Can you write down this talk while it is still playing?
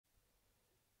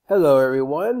Hello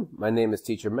everyone, my name is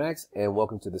Teacher Max and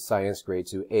welcome to the Science Grade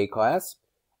 2A class.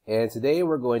 And today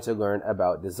we're going to learn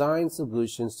about design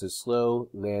solutions to slow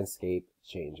landscape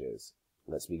changes.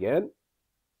 Let's begin.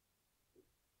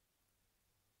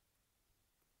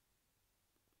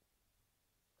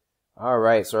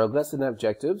 Alright, so our lesson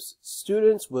objectives.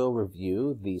 Students will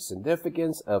review the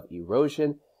significance of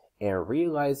erosion and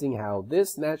realizing how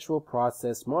this natural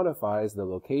process modifies the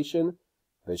location,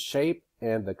 the shape,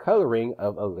 and the coloring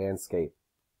of a landscape.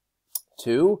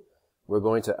 2, we're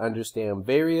going to understand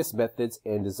various methods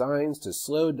and designs to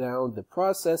slow down the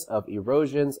process of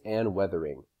erosions and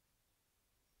weathering.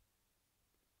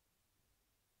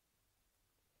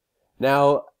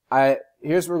 Now,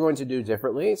 here's what we're going to do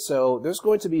differently. So there's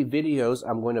going to be videos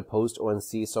I'm going to post on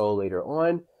Seesaw later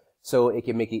on, so it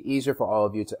can make it easier for all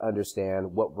of you to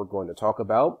understand what we're going to talk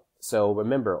about. So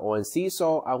remember, on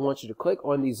Seesaw, I want you to click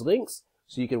on these links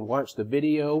so you can watch the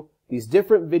video, these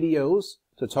different videos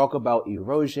to talk about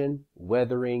erosion,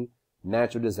 weathering,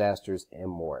 natural disasters, and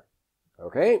more.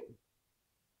 Okay?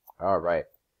 All right.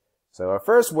 So our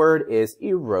first word is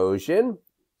erosion.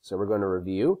 So we're going to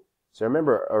review. So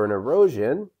remember, an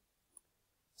erosion,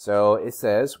 so it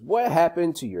says, what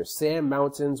happened to your sand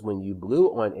mountains when you blew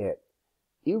on it?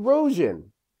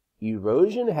 Erosion.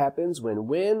 Erosion happens when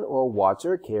wind or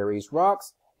water carries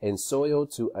rocks and soil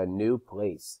to a new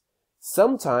place.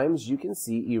 Sometimes you can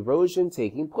see erosion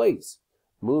taking place.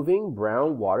 Moving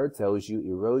brown water tells you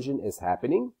erosion is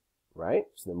happening, right?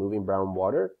 So the moving brown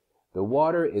water. The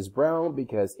water is brown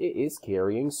because it is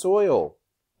carrying soil.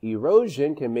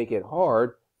 Erosion can make it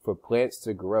hard for plants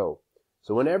to grow.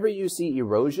 So whenever you see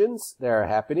erosions that are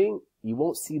happening, you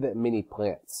won't see that many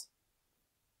plants,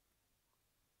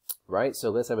 right? So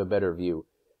let's have a better view.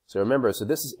 So remember, so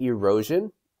this is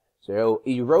erosion. So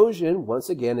erosion, once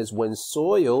again, is when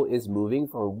soil is moving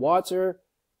from water,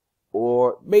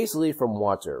 or basically from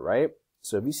water, right?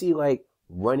 So if you see like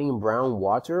running brown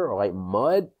water or like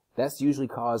mud, that's usually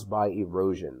caused by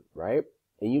erosion, right?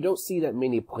 And you don't see that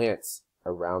many plants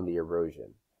around the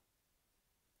erosion.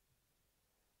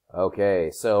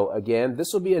 Okay, so again,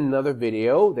 this will be another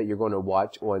video that you're going to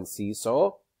watch on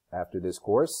Seesaw after this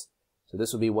course. So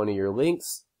this will be one of your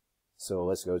links. So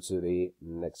let's go to the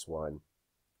next one.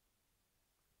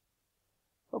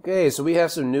 Okay, so we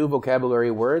have some new vocabulary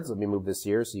words. Let me move this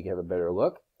here so you can have a better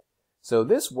look. So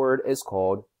this word is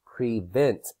called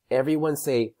prevent. Everyone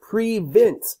say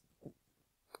prevent.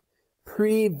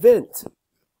 Prevent.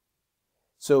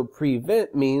 So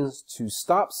prevent means to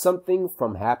stop something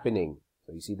from happening.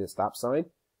 So you see the stop sign?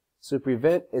 So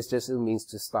prevent is just, it means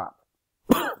to stop.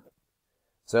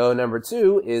 So number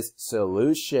 2 is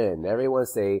solution. Everyone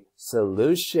say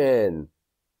solution.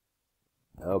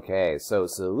 Okay, so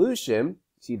solution,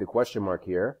 see the question mark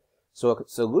here. So a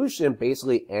solution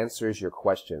basically answers your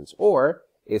questions, or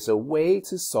it's a way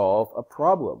to solve a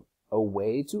problem, a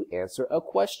way to answer a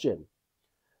question.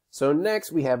 So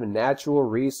next we have a natural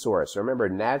resource. Remember,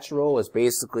 natural is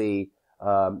basically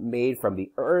made from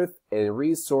the earth, and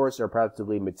resource are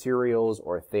practically materials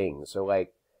or things. So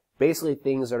like basically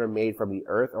things that are made from the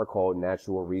earth are called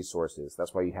natural resources.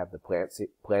 That's why you have the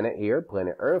planet here,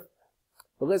 planet Earth.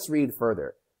 But let's read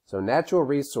further. So natural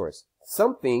resource,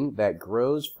 something that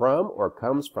grows from or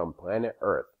comes from planet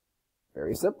Earth.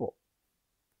 Very simple.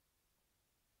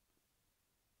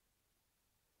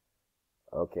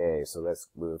 Okay, so let's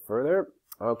move further.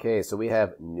 Okay, so we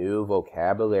have new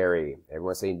vocabulary.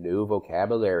 Everyone say new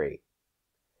vocabulary.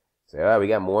 So we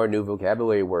got more new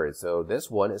vocabulary words. So this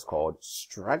one is called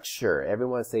structure.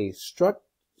 Everyone say structure.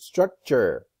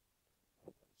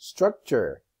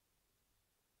 Structure.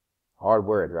 Hard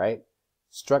word, right?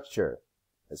 Structure.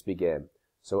 Let's begin.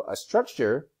 So a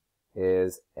structure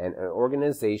is an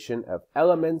organization of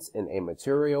elements in a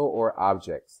material or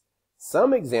objects.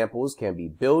 Some examples can be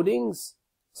buildings,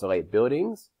 so like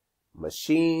buildings,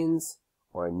 machines,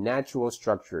 or natural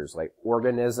structures like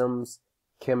organisms,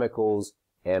 chemicals,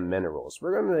 and minerals.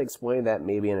 We're going to explain that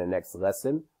maybe in the next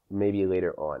lesson, maybe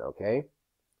later on, okay?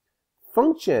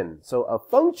 Function. So a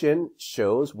function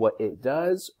shows what it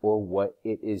does or what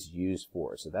it is used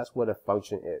for. So that's what a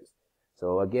function is.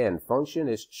 So again,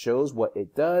 function shows what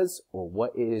it does or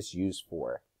what it is used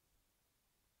for.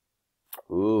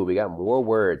 Ooh, we got more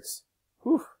words.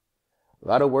 Whew. A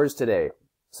lot of words today.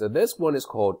 So this one is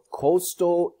called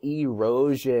coastal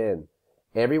erosion.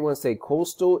 Everyone say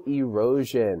coastal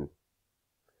erosion.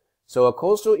 So a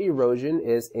coastal erosion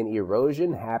is an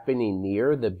erosion happening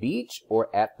near the beach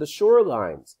or at the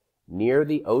shorelines, near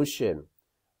the ocean.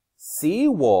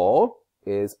 Seawall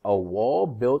is a wall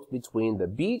built between the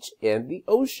beach and the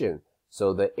ocean.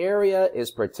 So the area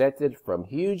is protected from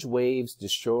huge waves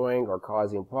destroying or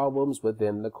causing problems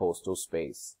within the coastal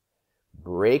space.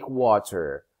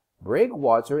 Breakwater.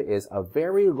 Breakwater is a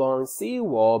very long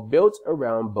seawall built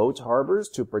around boat harbors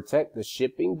to protect the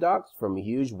shipping docks from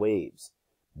huge waves.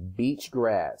 Beach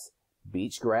grass.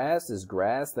 Beach grass is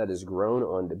grass that is grown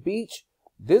on the beach.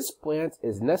 This plant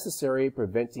is necessary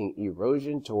preventing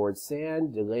erosion towards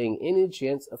sand, delaying any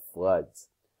chance of floods.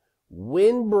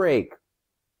 Windbreak.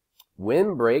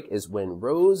 Windbreak is when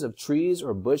rows of trees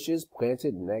or bushes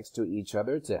planted next to each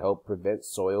other to help prevent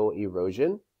soil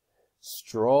erosion.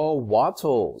 Straw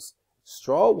wattles.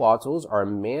 Straw wattles are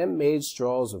man-made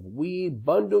straws of weed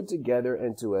bundled together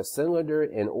into a cylinder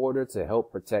in order to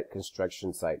help protect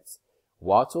construction sites.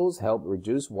 Wattles help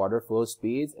reduce water flow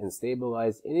speeds and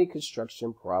stabilize any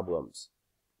construction problems.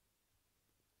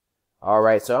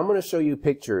 Alright, so I'm going to show you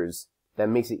pictures that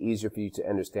makes it easier for you to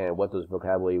understand what those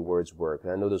vocabulary words were,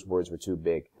 because I know those words were too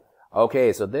big.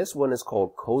 Okay, so this one is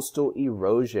called coastal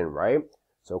erosion, right?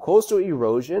 So coastal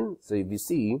erosion, so if you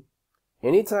see,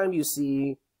 anytime you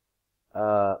see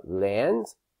land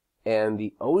and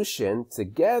the ocean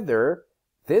together,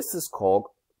 this is called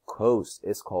coast.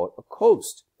 It's called a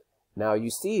coast. Now you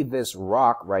see this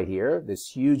rock right here, this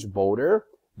huge boulder.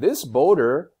 This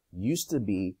boulder used to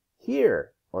be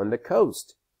here on the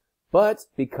coast. But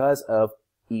because of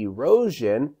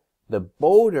erosion, the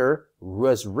boulder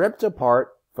was ripped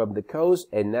apart from the coast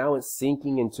and now it's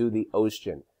sinking into the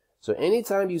ocean. So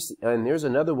anytime you see, and there's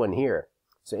another one here.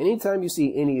 So anytime you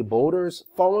see any boulders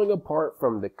falling apart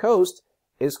from the coast,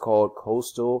 it's called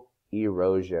coastal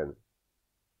erosion.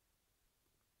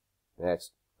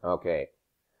 Next. Okay.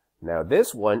 Now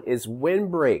this one is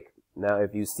windbreak. Now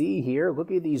if you see here,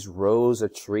 look at these rows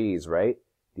of trees, right?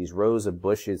 These rows of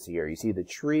bushes here. You see the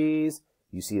trees,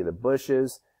 you see the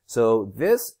bushes. So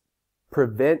this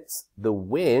prevents the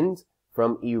wind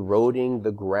from eroding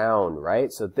the ground,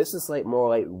 right? So this is like more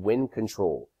like wind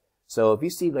control. So if you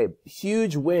see like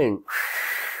huge wind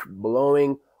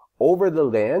blowing over the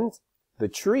land, the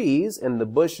trees and the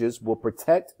bushes will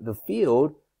protect the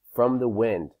field from the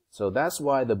wind. So that's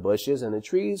why the bushes and the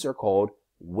trees are called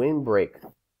windbreak.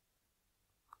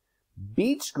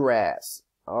 Beach grass.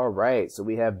 All right, so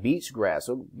we have beach grass.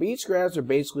 So beach grass are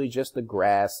basically just the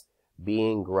grass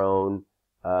being grown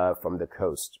from the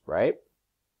coast, right?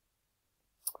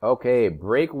 Okay,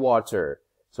 breakwater.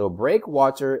 So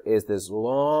breakwater is this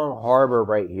long harbor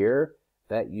right here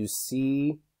that you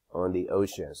see on the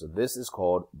ocean. So this is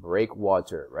called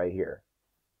breakwater right here.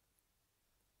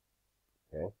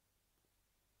 Okay.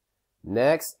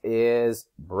 Next is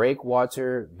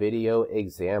breakwater video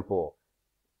example.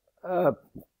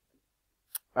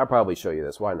 I'll probably show you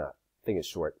this. Why not? I think it's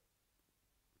short.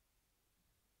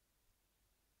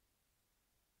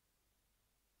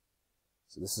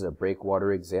 So this is a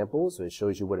breakwater example. So it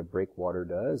shows you what a breakwater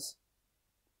does.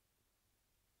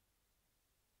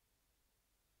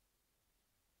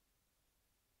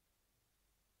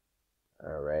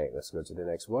 All right, let's go to the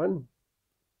next one.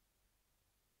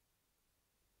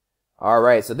 All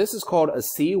right, so this is called a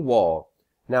seawall.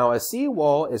 Now, a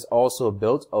seawall is also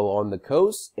built along the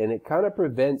coast, and it kind of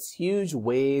prevents huge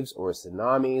waves or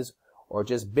tsunamis or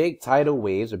just big tidal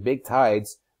waves or big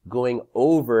tides going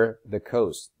over the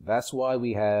coast. That's why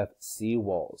we have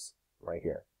seawalls right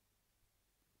here.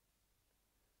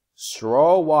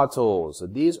 Straw wattles. So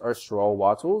these are straw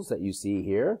wattles that you see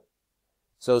here.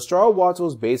 So straw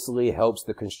wattles basically helps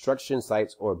the construction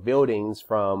sites or buildings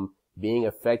from being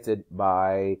affected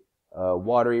by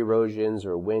water erosions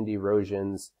or wind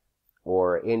erosions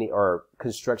or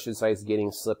construction sites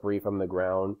getting slippery from the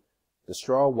ground. The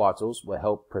straw wattles will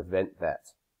help prevent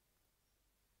that.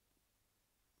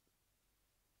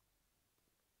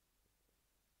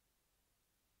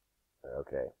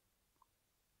 Okay.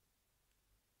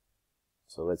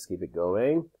 So let's keep it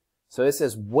going. So it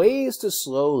says ways to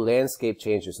slow landscape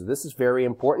changes. So this is very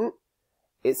important.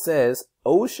 It says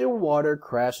ocean water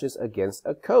crashes against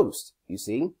a coast. You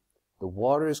see? The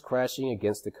water is crashing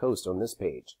against the coast on this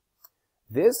page.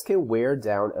 This can wear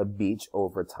down a beach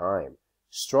over time.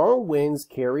 Strong winds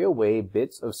carry away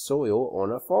bits of soil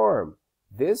on a farm.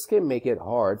 This can make it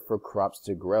hard for crops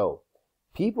to grow.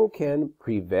 People can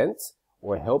prevent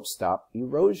or help stop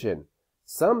erosion.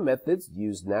 Some methods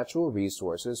use natural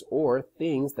resources or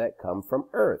things that come from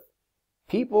earth.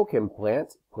 People can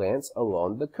plant plants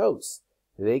along the coast.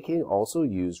 They can also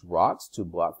use rocks to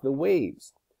block the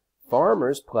waves.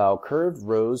 Farmers plow curved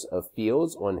rows of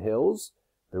fields on hills.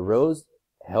 The rows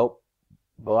help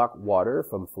block water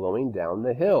from flowing down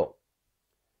the hill.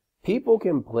 People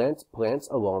can plant plants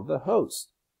along the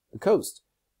coast.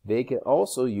 They can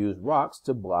also use rocks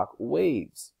to block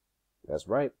waves. That's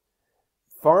right.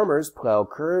 Farmers plow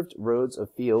curved roads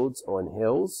of fields on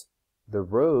hills. The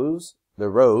rows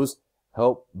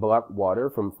help block water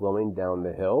from flowing down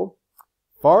the hill.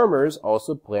 Farmers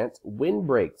also plant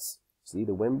windbreaks. See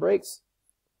the windbreaks?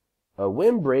 A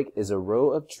windbreak is a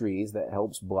row of trees that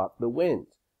helps block the wind.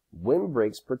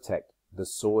 Windbreaks protect the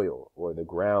soil or the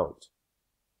ground.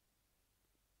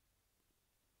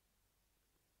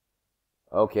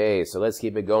 Okay, so let's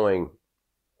keep it going.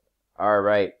 All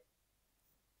right.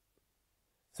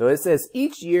 So it says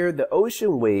each year the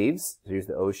ocean waves, here's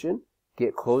the ocean,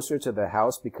 get closer to the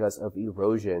house because of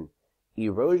erosion.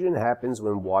 Erosion happens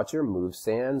when water moves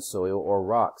sand, soil, or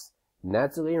rocks.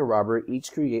 Natalie and Robert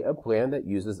each create a plan that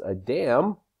uses a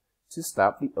dam to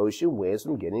stop the ocean waves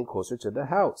from getting closer to the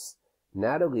house.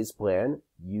 Natalie's plan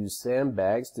used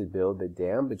sandbags to build the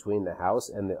dam between the house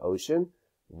and the ocean.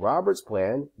 Robert's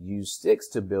plan used sticks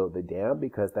to build the dam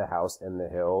because the house and the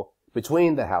hill,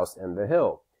 between the house and the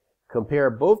hill. Compare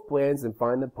both plans and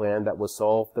find the plan that will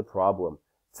solve the problem.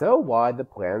 Tell why the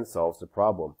plan solves the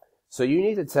problem. So you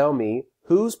need to tell me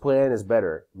whose plan is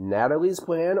better, Natalie's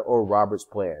plan or Robert's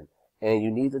plan. And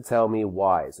you need to tell me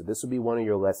why. So this will be one of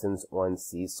your lessons on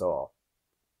Seesaw.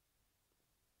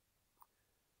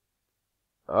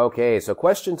 Okay, so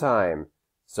question time.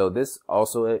 So this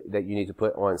also that you need to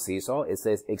put on Seesaw. It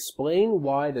says, explain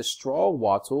why the straw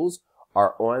wattles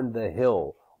are on the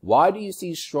hill. Why do you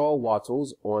see straw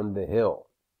wattles on the hill?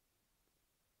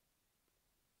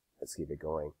 Let's keep it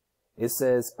going. It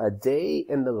says, a day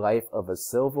in the life of a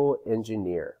civil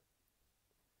engineer.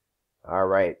 All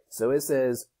right, so it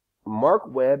says, Mark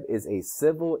Webb is a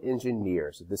civil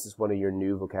engineer. So this is one of your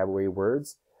new vocabulary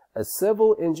words. A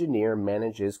civil engineer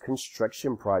manages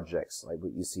construction projects, like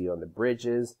what you see on the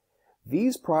bridges.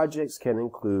 These projects can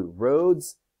include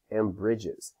roads and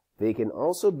bridges. They can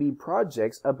also be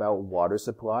projects about water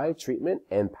supply, treatment,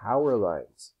 and power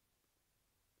lines.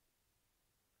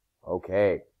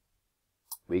 Okay,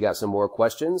 we got some more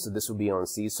questions. So this will be on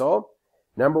Seesaw.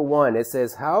 Number 1, it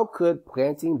says, how could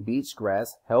planting beach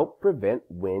grass help prevent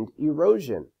wind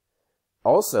erosion?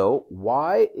 Also,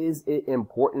 why is it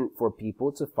important for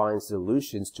people to find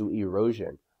solutions to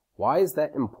erosion? Why is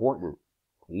that important?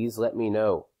 Please let me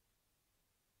know.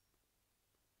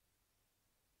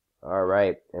 All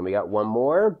right, and we got one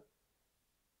more.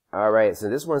 All right, so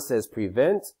this one says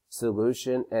prevent,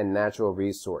 solution, and natural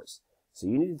resource. So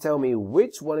you need to tell me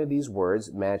which one of these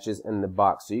words matches in the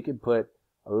box. So you can put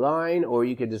a line or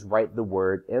you can just write the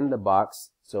word in the box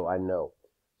so I know.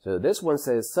 So this one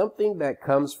says something that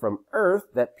comes from earth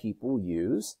that people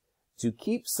use to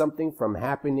keep something from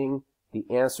happening, the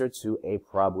answer to a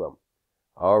problem.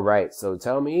 All right, so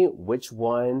tell me which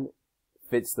one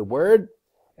fits the word,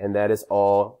 and that is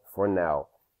all for now.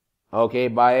 Okay,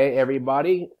 bye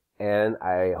everybody, and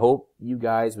I hope you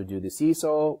guys would do the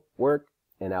Seesaw work,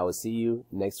 and I will see you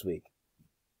next week.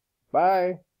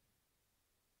 Bye.